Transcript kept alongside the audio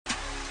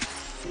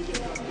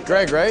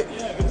Greg, right?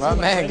 My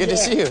man, good to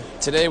see you.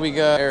 Today we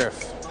got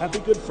Arif. Happy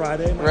Good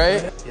Friday, my right?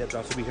 friend. Yeah,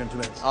 Josh will be here in 2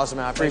 minutes. Awesome,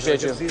 man. I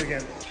appreciate you. See you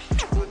again.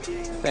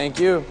 Thank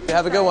you.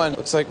 Have a good one.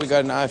 Looks like we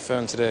got an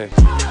iPhone today.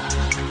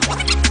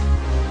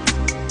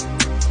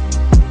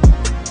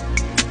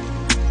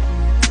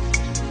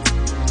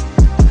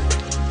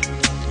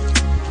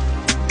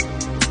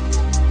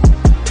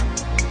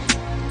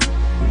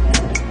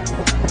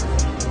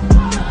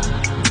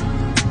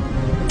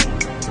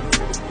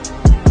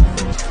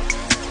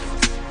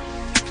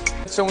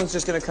 Someone's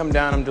just gonna come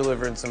down. I'm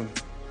delivering some.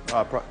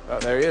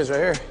 There he is, right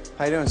here.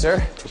 How you doing, sir?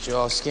 Get you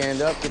all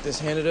scanned up. Get this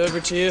handed over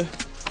to you.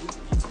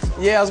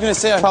 Yeah, I was gonna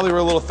say I probably were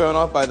a little thrown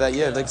off by that.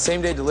 Yeah, like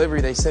same day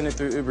delivery, they send it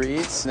through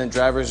Ubereats, and then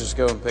drivers just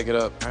go and pick it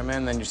up. All right,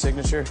 man. Then your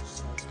signature.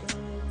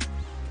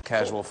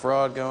 Casual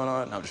fraud going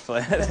on. No, I'm just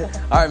playing. All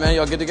right, man.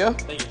 Y'all good to go?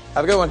 Thank you.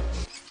 Have a good one.